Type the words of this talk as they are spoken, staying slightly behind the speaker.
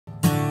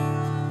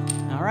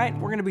All right,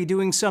 we're going to be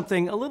doing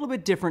something a little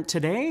bit different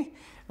today.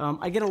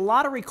 I get a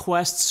lot of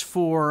requests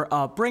for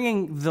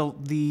bringing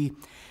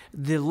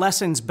the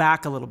lessons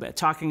back a little bit,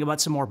 talking about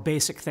some more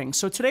basic things.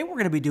 So today what we're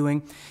going to be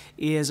doing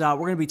is we're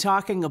going to be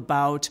talking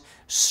about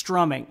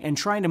strumming and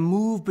trying to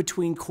move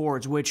between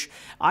chords, which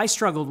I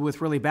struggled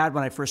with really bad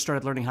when I first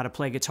started learning how to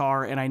play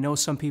guitar, and I know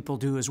some people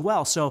do as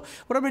well. So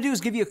what I'm going to do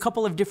is give you a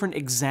couple of different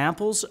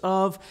examples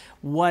of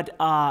what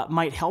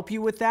might help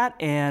you with that,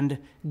 and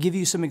give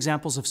you some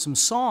examples of some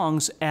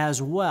songs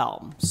as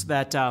well, so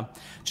that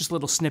just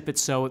little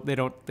snippets so they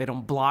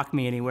don't block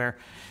me anywhere.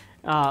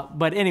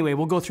 But anyway,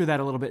 we'll go through that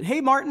a little bit. Hey,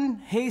 Martin.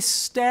 Hey,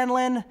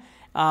 Stanlin.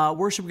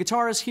 Worship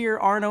Guitar is here.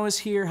 Arno is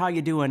here. How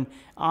you doing?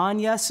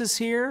 Anyas is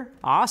here.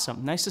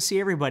 Awesome. Nice to see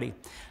everybody.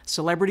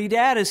 Celebrity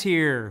Dad is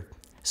here.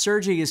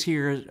 Sergey is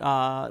here.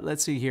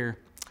 Let's see here.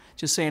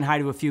 Just saying hi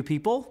to a few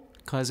people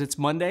because it's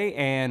Monday.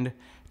 And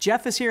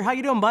Jeff is here. How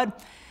you doing, bud?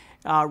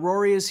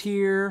 Rory is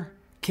here.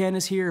 Ken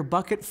is here.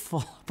 Bucket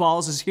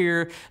Balls is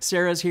here.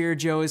 Sarah's here.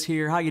 Joe is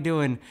here. How you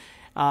doing?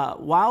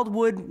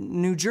 Wildwood,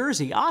 New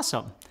Jersey.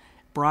 Awesome.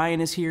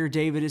 Brian is here,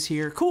 David is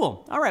here.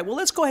 Cool. All right, well,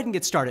 let's go ahead and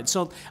get started.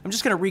 So I'm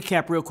just going to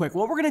recap real quick.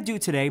 What we're going to do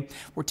today,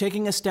 we're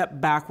taking a step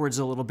backwards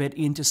a little bit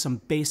into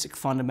some basic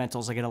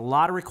fundamentals. I get a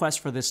lot of requests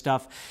for this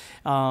stuff,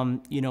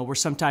 where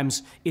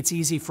sometimes it's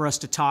easy for us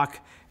to talk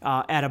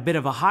at a bit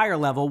of a higher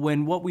level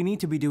when what we need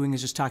to be doing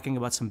is just talking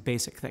about some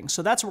basic things.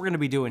 So that's what we're going to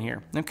be doing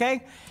here,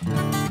 okay?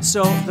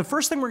 So the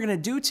first thing we're going to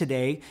do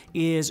today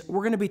is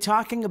we're going to be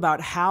talking about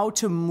how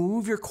to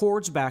move your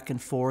chords back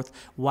and forth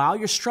while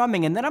you're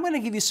strumming, and then I'm going to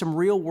give you some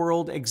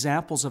real-world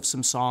examples of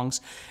some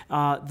songs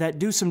that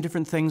do some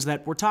different things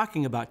that we're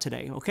talking about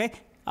today, okay?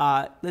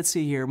 Let's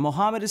see here.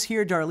 Mohammed is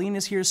here, Darlene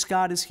is here,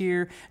 Scott is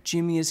here,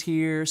 Jimmy is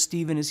here,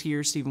 Stephen is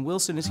here, Stephen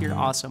Wilson is here,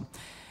 awesome.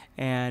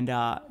 And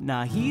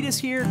Nahid is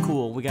here.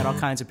 Cool. We got all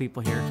kinds of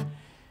people here.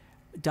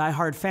 Die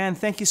Hard fan.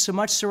 Thank you so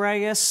much,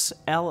 Sorayas.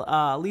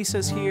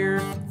 Lisa's here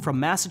from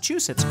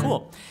Massachusetts.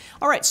 Cool.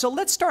 All right, so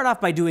let's start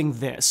off by doing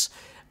this.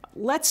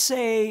 Let's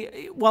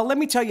say, well, let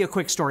me tell you a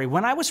quick story.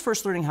 When I was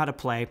first learning how to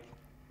play,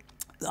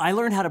 I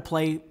learned how to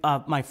play,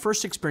 my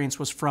first experience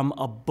was from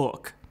a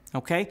book,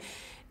 okay?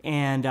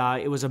 And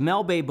it was a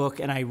Mel Bay book,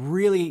 and I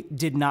really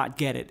did not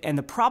get it. And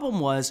the problem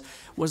was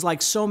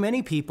like so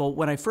many people,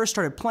 when I first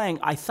started playing,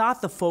 I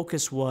thought the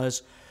focus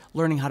was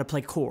learning how to play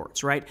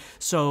chords, right?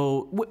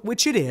 So,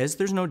 which it is,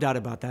 there's no doubt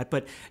about that.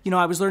 But,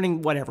 I was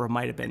learning whatever, it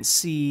might have been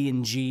C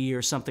and G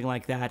or something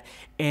like that.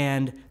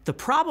 And the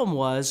problem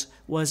was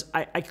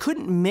I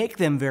couldn't make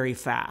them very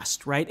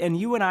fast, right? And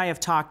you and I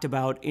have talked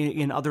about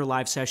in other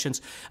live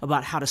sessions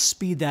about how to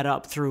speed that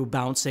up through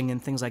bouncing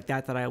and things like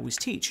that I always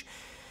teach.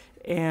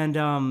 And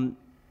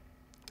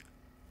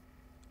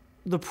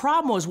the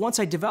problem was once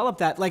I developed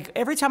that, like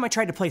every time I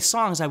tried to play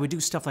songs, I would do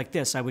stuff like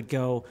this. I would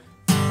go,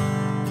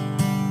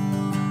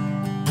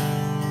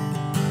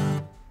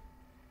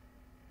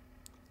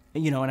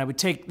 and I would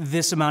take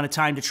this amount of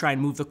time to try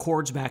and move the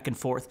chords back and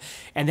forth,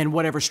 and then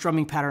whatever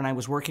strumming pattern I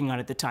was working on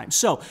at the time.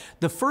 So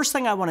the first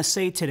thing I want to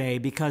say today,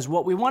 because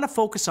what we want to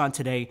focus on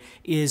today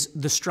is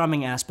the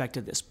strumming aspect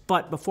of this.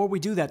 But before we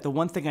do that, the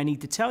one thing I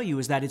need to tell you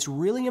is that it's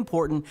really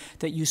important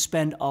that you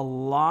spend a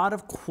lot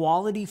of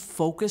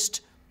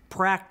quality-focused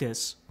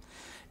practice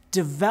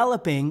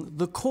developing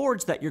the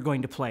chords that you're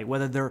going to play,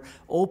 whether they're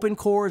open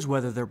chords,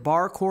 whether they're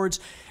bar chords.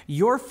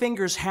 Your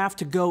fingers have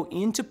to go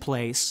into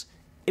place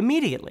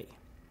immediately.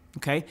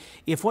 Okay,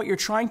 if what you're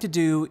trying to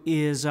do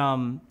is,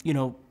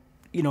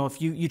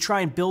 if you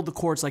try and build the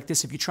chords like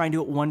this, if you try and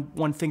do it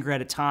one finger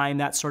at a time,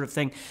 that sort of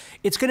thing,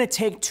 it's going to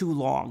take too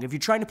long. If you're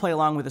trying to play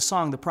along with a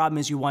song, the problem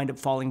is you wind up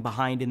falling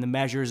behind in the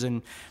measures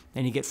and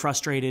you get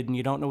frustrated and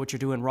you don't know what you're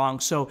doing wrong.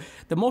 So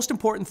the most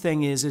important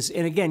thing is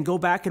and again, go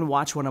back and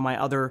watch one of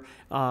my other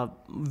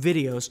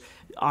videos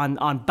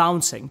on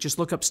bouncing. Just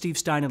look up Steve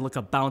Stine and look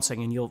up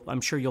bouncing, and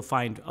I'm sure you'll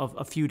find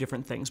a few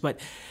different things.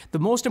 But the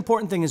most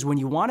important thing is when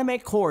you want to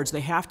make chords,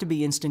 they have to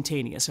be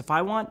instantaneous. If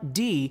I want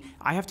D,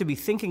 I have to be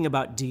thinking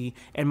about D,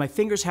 and my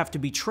fingers have to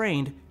be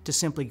trained to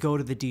simply go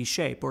to the D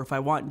shape. Or if I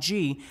want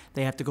G,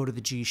 they have to go to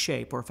the G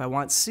shape. Or if I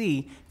want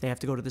C, they have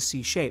to go to the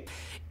C shape.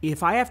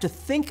 If I have to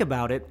think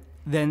about it,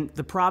 then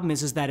the problem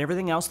is that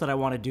everything else that I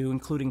want to do,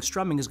 including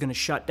strumming, is going to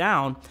shut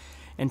down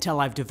until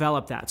I've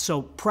developed that.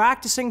 So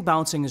practicing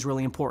bouncing is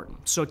really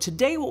important. So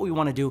today what we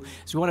want to do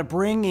is we want to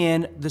bring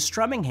in the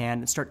strumming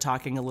hand and start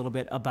talking a little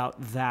bit about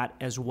that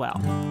as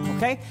well.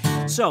 Okay?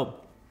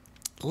 So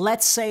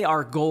let's say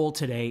our goal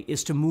today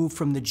is to move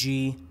from the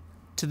G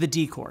to the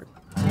D chord.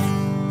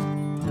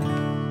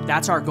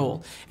 That's our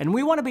goal. And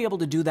we want to be able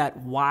to do that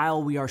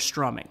while we are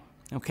strumming.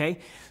 Okay?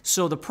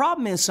 So the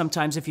problem is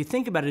sometimes if you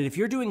think about it, if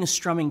you're doing a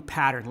strumming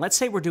pattern, let's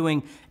say we're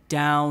doing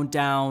down,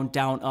 down,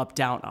 down,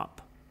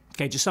 up,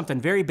 okay, just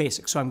something very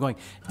basic. So I'm going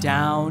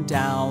down,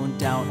 down,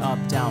 down, up,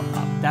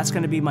 up. That's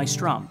going to be my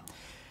strum.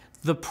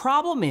 The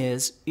problem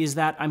is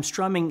that I'm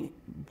strumming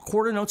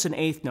quarter notes and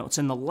eighth notes,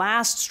 and the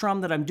last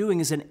strum that I'm doing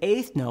is an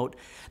eighth note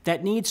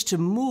that needs to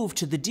move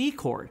to the D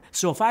chord.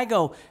 So if I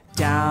go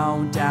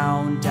down,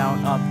 down,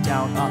 down,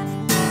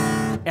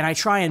 up, and I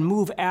try and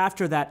move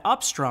after that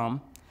up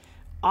strum,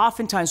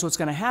 oftentimes what's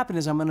going to happen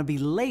is I'm going to be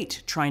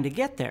late trying to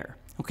get there,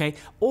 okay?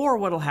 Or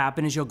what'll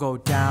happen is you'll go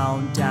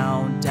down,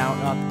 down, down,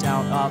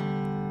 up,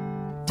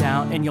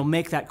 down, and you'll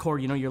make that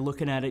chord, you know, you're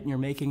looking at it and you're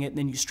making it, and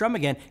then you strum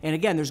again, and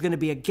again, there's going to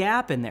be a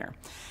gap in there.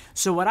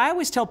 So what I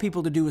always tell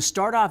people to do is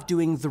start off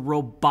doing the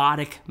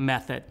robotic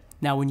method.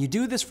 Now, when you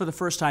do this for the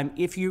first time,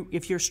 if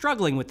you're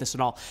struggling with this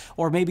at all,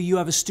 or maybe you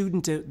have a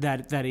student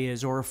that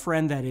is, or a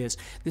friend that is,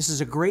 this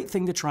is a great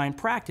thing to try and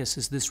practice,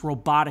 is this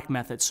robotic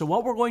method. So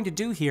what we're going to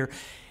do here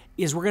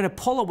is we're going to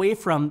pull away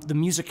from the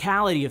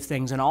musicality of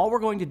things, and all we're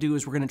going to do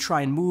is we're going to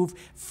try and move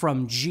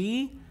from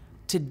G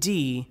to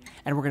D,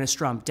 and we're going to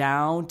strum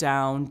down,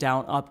 down,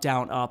 down,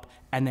 up,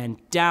 and then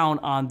down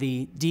on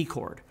the D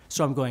chord.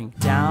 So I'm going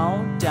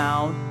down,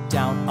 down,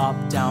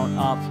 down,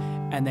 up,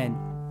 and then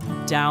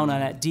down on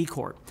that D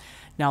chord.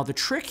 Now the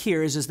trick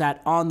here is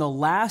that on the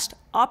last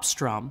up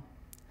strum,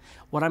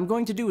 what I'm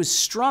going to do is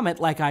strum it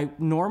like I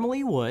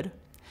normally would,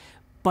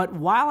 but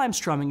while I'm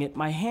strumming it,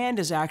 my hand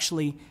is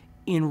actually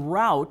en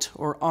route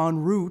or en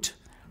route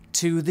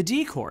to the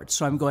D chord.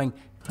 So I'm going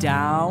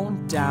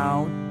down,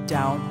 down,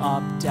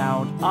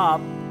 down,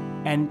 up,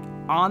 and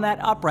on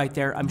that up right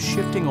there, I'm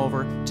shifting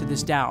over to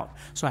this down.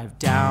 So I have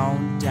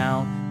down,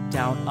 down,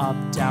 down,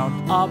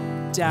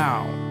 up,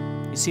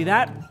 down. You see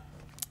that?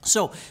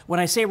 So when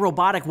I say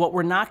robotic, what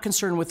we're not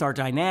concerned with are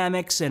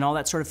dynamics and all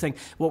that sort of thing.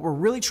 What we're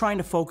really trying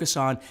to focus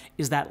on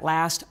is that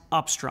last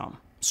up strum.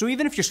 So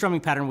even if your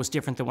strumming pattern was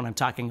different than what I'm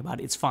talking about,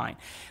 it's fine.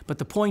 But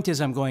the point is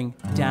I'm going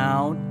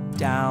down,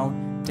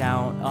 down,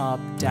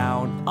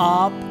 down,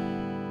 up,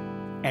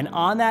 and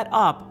on that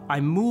up,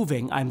 I'm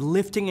moving, I'm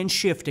lifting and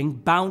shifting,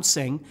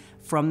 bouncing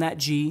from that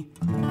G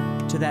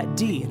to that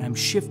D, and I'm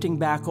shifting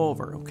back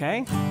over,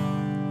 okay?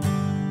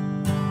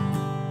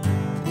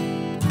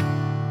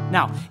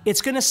 Now,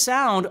 it's going to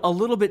sound a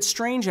little bit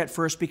strange at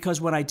first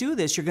because when I do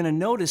this, you're going to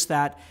notice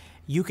that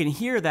you can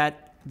hear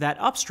that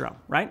up strum,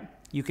 right?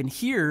 You can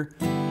hear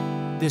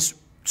this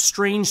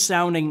strange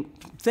sounding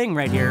thing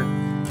right here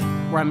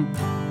where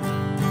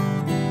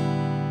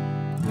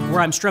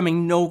I'm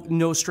strumming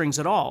no strings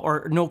at all,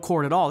 or no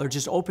chord at all. They're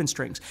just open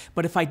strings.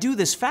 But if I do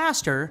this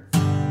faster,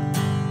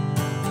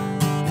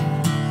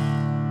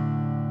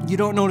 you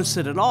don't notice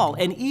it at all.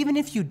 And even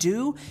if you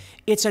do,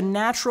 it's a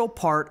natural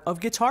part of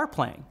guitar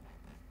playing.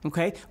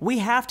 Okay? We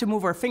have to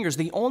move our fingers.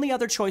 The only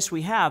other choice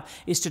we have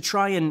is to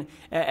try and,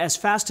 as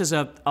fast as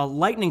a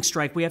lightning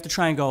strike, we have to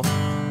try and go.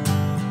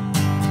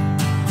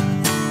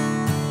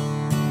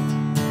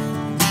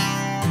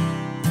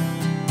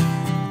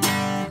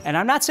 And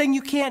I'm not saying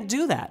you can't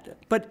do that,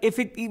 but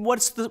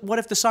what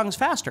if the song is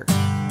faster?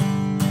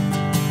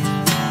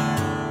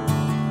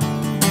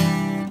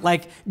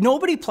 Like,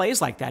 nobody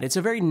plays like that. It's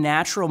a very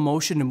natural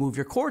motion to move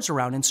your chords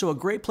around, and so a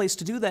great place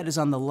to do that is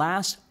on the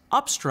last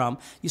up strum.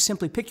 You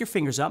simply pick your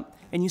fingers up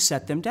and you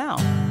set them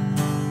down.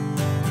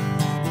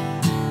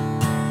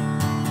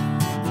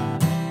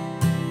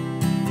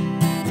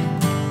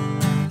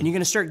 And you're going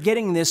to start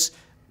getting this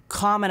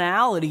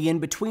commonality in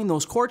between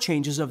those chord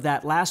changes of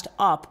that last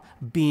up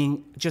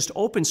being just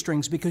open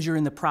strings because you're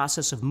in the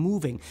process of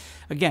moving.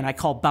 Again, I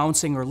call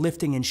bouncing or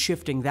lifting and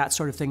shifting, that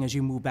sort of thing, as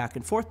you move back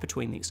and forth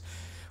between these.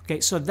 Okay,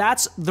 so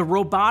that's the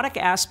robotic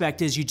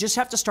aspect, is you just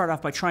have to start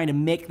off by trying to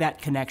make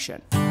that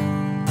connection.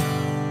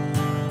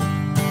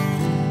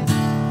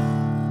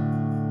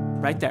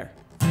 Right there.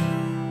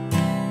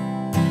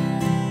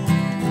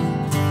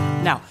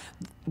 Now,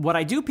 what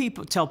I do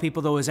tell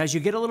people, though, is as you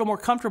get a little more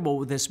comfortable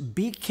with this,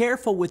 be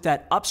careful with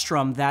that up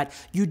strum that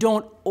you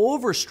don't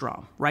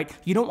overstrum, right?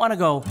 You don't want to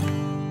go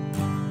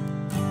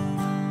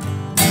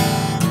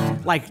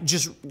like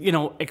just, you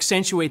know,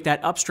 accentuate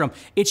that up strum.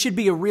 It should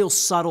be a real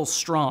subtle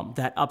strum,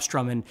 that up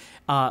strum. And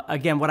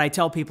again, what I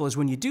tell people is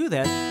when you do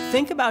that,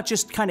 think about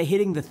just kind of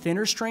hitting the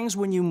thinner strings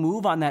when you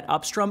move on that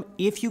up strum,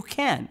 if you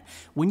can.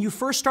 When you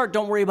first start,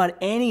 don't worry about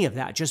any of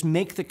that. Just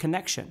make the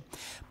connection.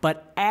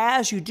 But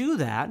as you do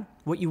that,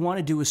 what you want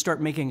to do is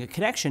start making a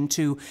connection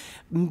to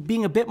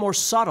being a bit more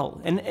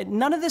subtle. And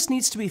none of this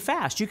needs to be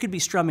fast. You could be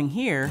strumming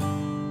here.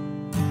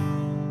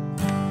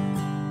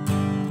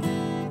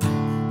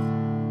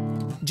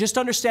 Just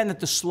understand that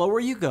the slower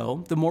you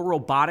go, the more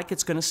robotic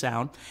it's going to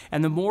sound,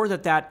 and the more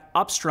that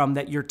up strum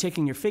that you're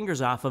taking your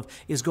fingers off of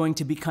is going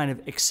to be kind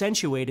of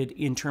accentuated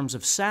in terms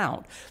of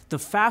sound. The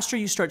faster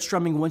you start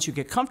strumming once you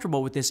get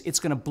comfortable with this, it's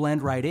going to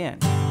blend right in.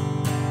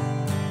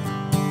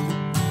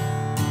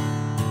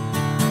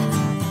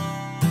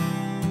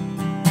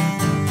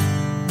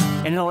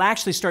 And it'll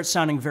actually start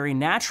sounding very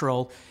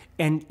natural,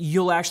 and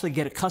you'll actually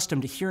get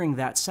accustomed to hearing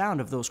that sound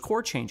of those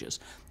chord changes.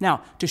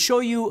 Now, to show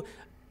you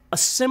a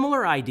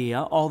similar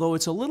idea, although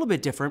it's a little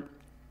bit different,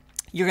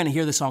 you're going to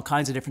hear this on all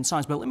kinds of different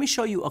songs, but let me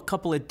show you a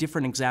couple of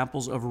different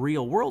examples of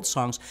real-world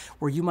songs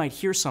where you might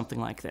hear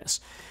something like this.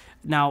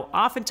 Now,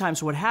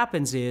 oftentimes what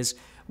happens is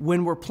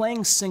when we're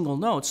playing single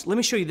notes, let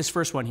me show you this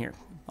first one here.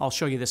 I'll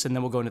show you this and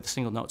then we'll go into the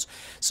single notes.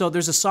 So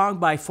there's a song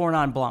by Four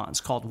Non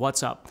Blondes called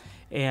What's Up?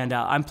 And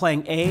I'm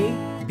playing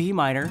A, B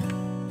minor,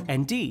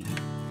 and D.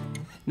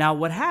 Now,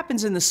 what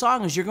happens in the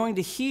song is you're going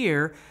to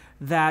hear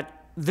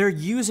that they're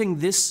using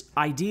this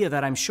idea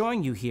that I'm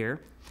showing you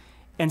here,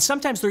 and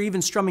sometimes they're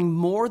even strumming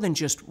more than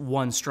just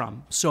one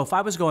strum. So if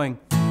I was going,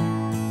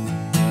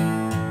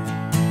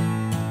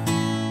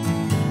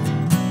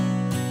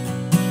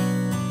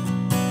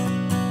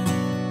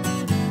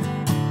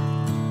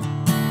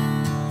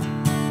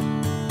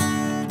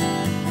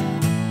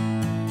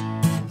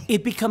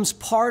 it becomes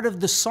part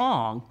of the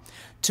song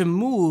to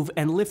move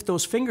and lift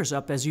those fingers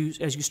up as you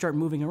start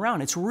moving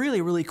around. It's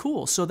really, really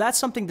cool. So that's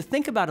something to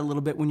think about a little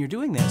bit when you're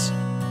doing this.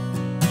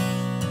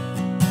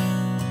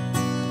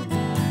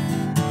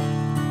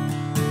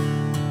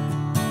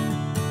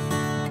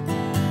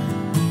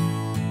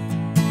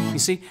 You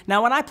see?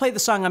 Now when I play the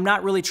song, I'm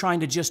not really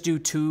trying to just do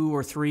 2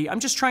 or 3. I'm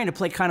just trying to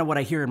play kind of what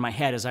I hear in my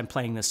head as I'm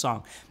playing this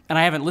song. And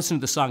I haven't listened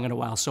to the song in a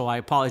while, so I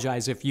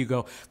apologize if you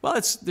go,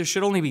 well, there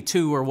should only be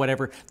 2 or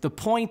whatever. The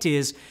point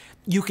is,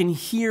 you can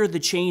hear the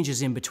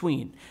changes in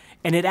between.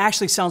 And it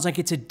actually sounds like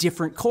it's a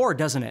different chord,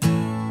 doesn't it?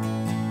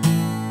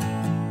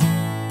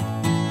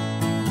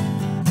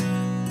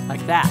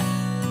 Like that.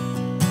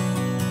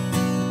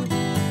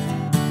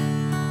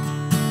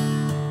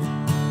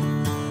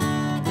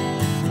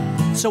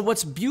 So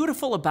what's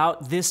beautiful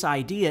about this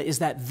idea is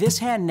that this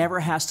hand never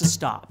has to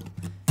stop.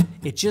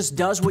 It just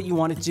does what you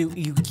want it to do.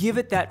 You give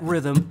it that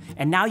rhythm,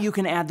 and now you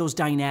can add those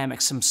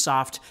dynamics, some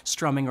soft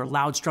strumming or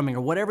loud strumming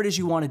or whatever it is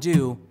you want to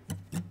do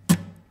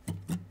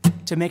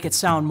to make it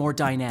sound more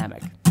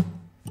dynamic.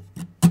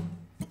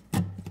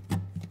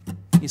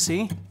 You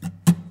see?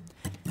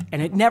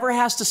 And it never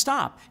has to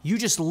stop. You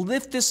just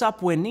lift this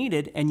up when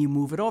needed and you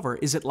move it over.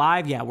 Is it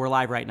live? Yeah, we're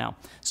live right now.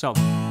 So.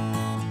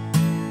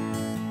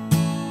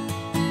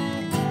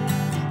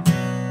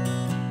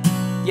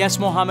 Yes,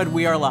 Mohammed,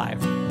 we are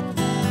live.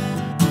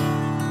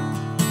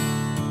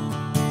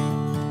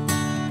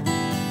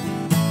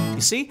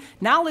 You see?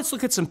 Now let's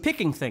look at some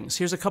picking things.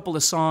 Here's a couple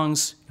of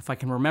songs, if I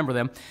can remember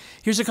them.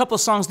 Here's a couple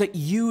of songs that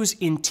use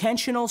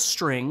intentional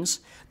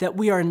strings that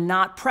we are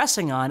not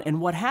pressing on,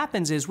 and what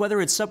happens is, whether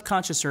it's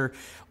subconscious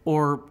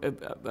or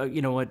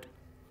you know,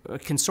 a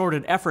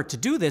concerted effort to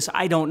do this,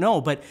 I don't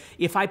know, but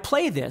if I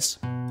play this,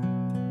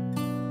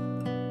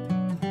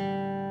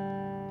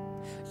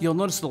 you'll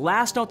notice the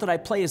last note that I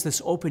play is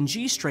this open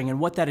G string, and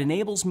what that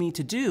enables me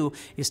to do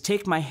is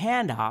take my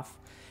hand off,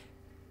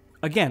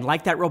 again,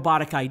 like that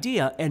robotic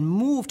idea, and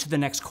move to the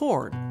next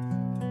chord.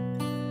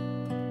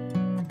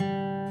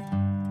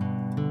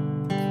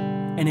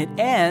 And it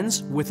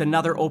ends with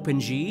another open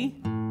G.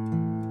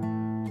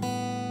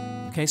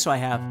 Okay, so I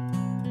have.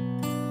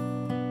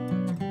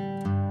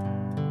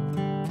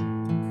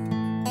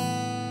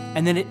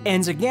 And then it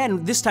ends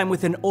again, this time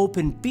with an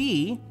open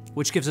B,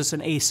 which gives us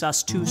an A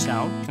sus2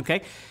 sound,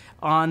 okay,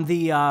 on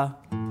the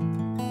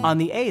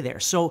A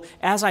there. So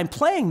as I'm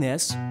playing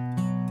this,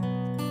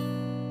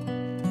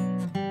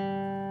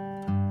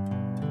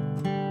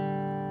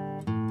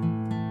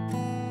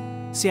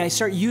 see, I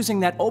start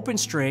using that open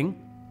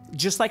string,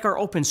 just like our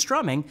open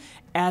strumming,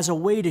 as a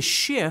way to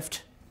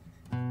shift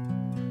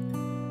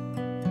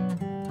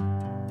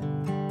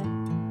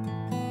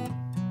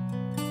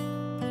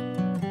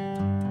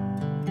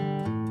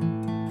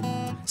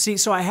See,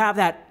 so I have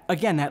that,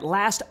 again, that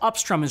last up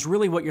strum is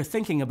really what you're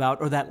thinking about,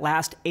 or that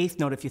last eighth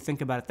note if you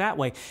think about it that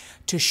way,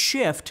 to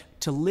shift,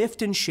 to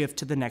lift and shift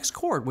to the next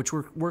chord, which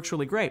works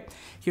really great.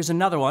 Here's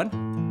another one.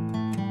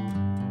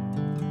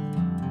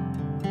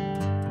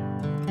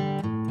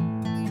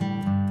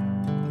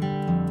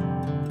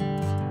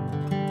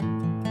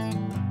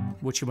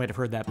 Which you might have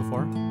heard that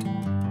before.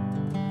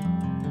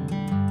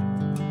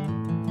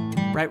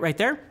 Right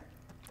there.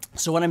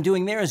 So what I'm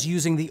doing there is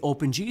using the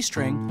open G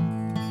string.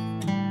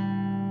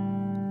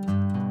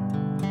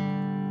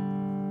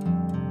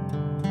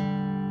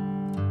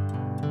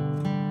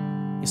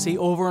 You see,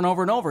 over and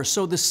over and over.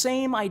 So the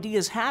same idea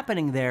is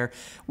happening there,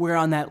 where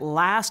on that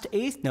last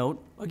eighth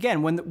note,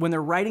 again, when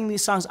they're writing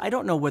these songs, I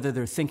don't know whether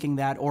they're thinking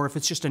that or if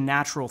it's just a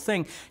natural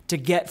thing to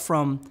get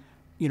from,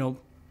 you know,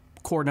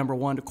 chord number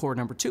 1 to chord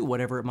number 2,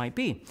 whatever it might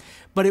be.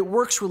 But it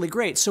works really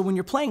great. So when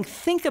you're playing,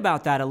 think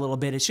about that a little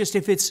bit. It's just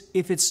if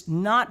it's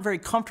not very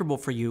comfortable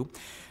for you,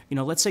 you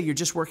know, let's say you're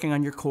just working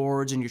on your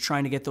chords and you're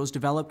trying to get those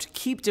developed,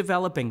 keep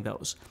developing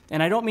those.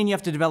 And I don't mean you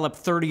have to develop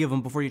 30 of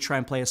them before you try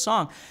and play a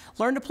song.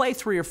 Learn to play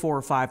 3 or 4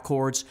 or 5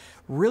 chords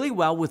really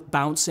well with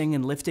bouncing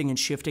and lifting and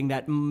shifting,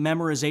 that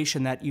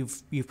memorization that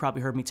you've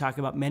probably heard me talk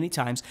about many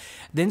times.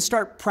 Then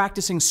start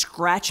practicing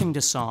scratching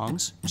to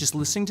songs, just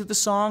listening to the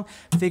song,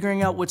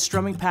 figuring out what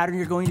strumming pattern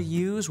you're going to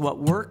use, what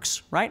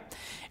works, right?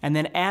 And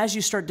then as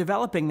you start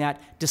developing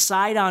that,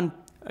 decide on,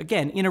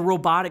 again, in a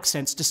robotic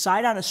sense,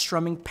 decide on a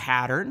strumming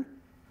pattern,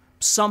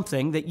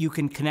 something that you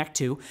can connect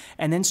to,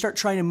 and then start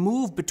trying to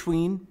move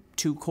between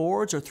 2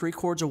 chords or 3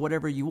 chords or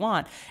whatever you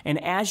want.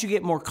 And as you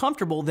get more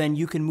comfortable, then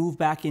you can move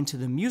back into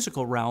the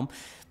musical realm,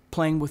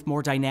 playing with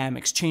more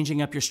dynamics,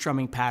 changing up your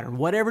strumming pattern.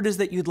 Whatever it is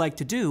that you'd like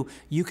to do,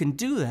 you can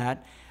do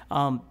that.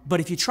 But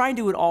if you try and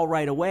do it all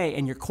right away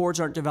and your chords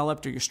aren't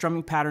developed or your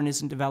strumming pattern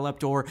isn't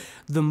developed or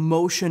the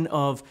motion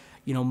of,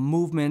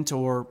 movement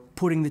or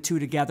putting the two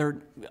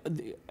together.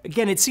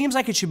 Again, it seems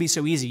like it should be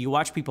so easy. You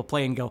watch people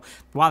play and go,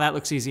 wow, that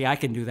looks easy, I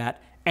can do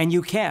that. And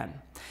you can.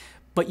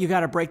 But you got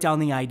to break down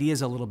the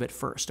ideas a little bit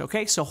first,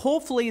 okay? So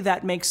hopefully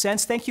that makes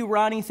sense. Thank you,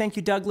 Ronnie. Thank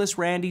you, Douglas,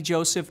 Randy,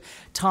 Joseph,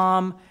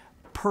 Tom,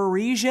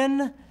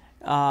 Parisian,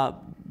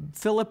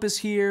 Philip is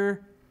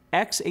here,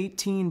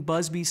 X18,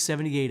 Busby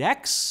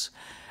 78X,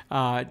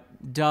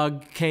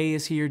 Doug K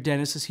is here,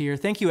 Dennis is here.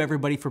 Thank you,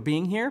 everybody, for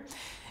being here.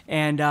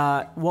 And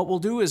what we'll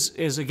do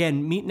is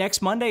again, meet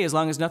next Monday as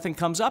long as nothing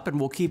comes up, and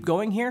we'll keep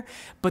going here.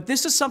 But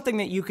this is something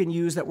that you can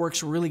use that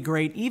works really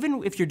great,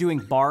 even if you're doing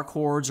bar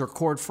chords or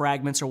chord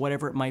fragments or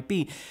whatever it might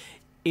be,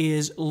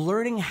 is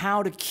learning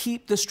how to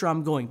keep the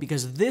strum going,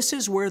 because this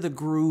is where the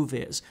groove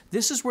is.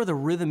 This is where the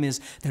rhythm is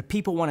that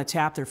people want to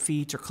tap their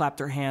feet or clap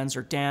their hands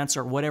or dance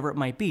or whatever it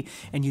might be.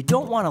 And you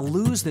don't want to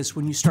lose this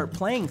when you start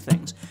playing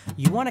things.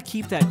 You want to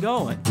keep that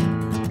going.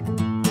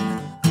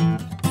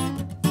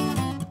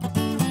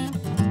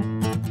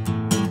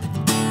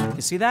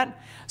 You see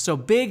that? So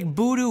big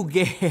Voodoo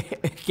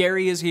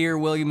Gary is here,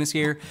 William is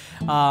here.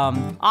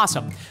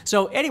 Awesome.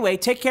 So anyway,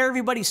 take care,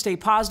 everybody. Stay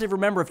positive.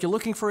 Remember, if you're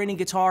looking for any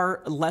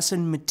guitar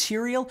lesson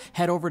material,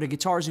 head over to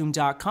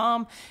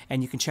guitar-zoom.com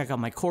and you can check out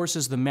my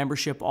courses, the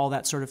membership, all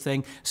that sort of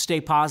thing.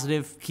 Stay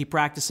positive, keep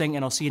practicing,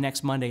 and I'll see you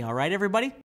next Monday. All right, everybody?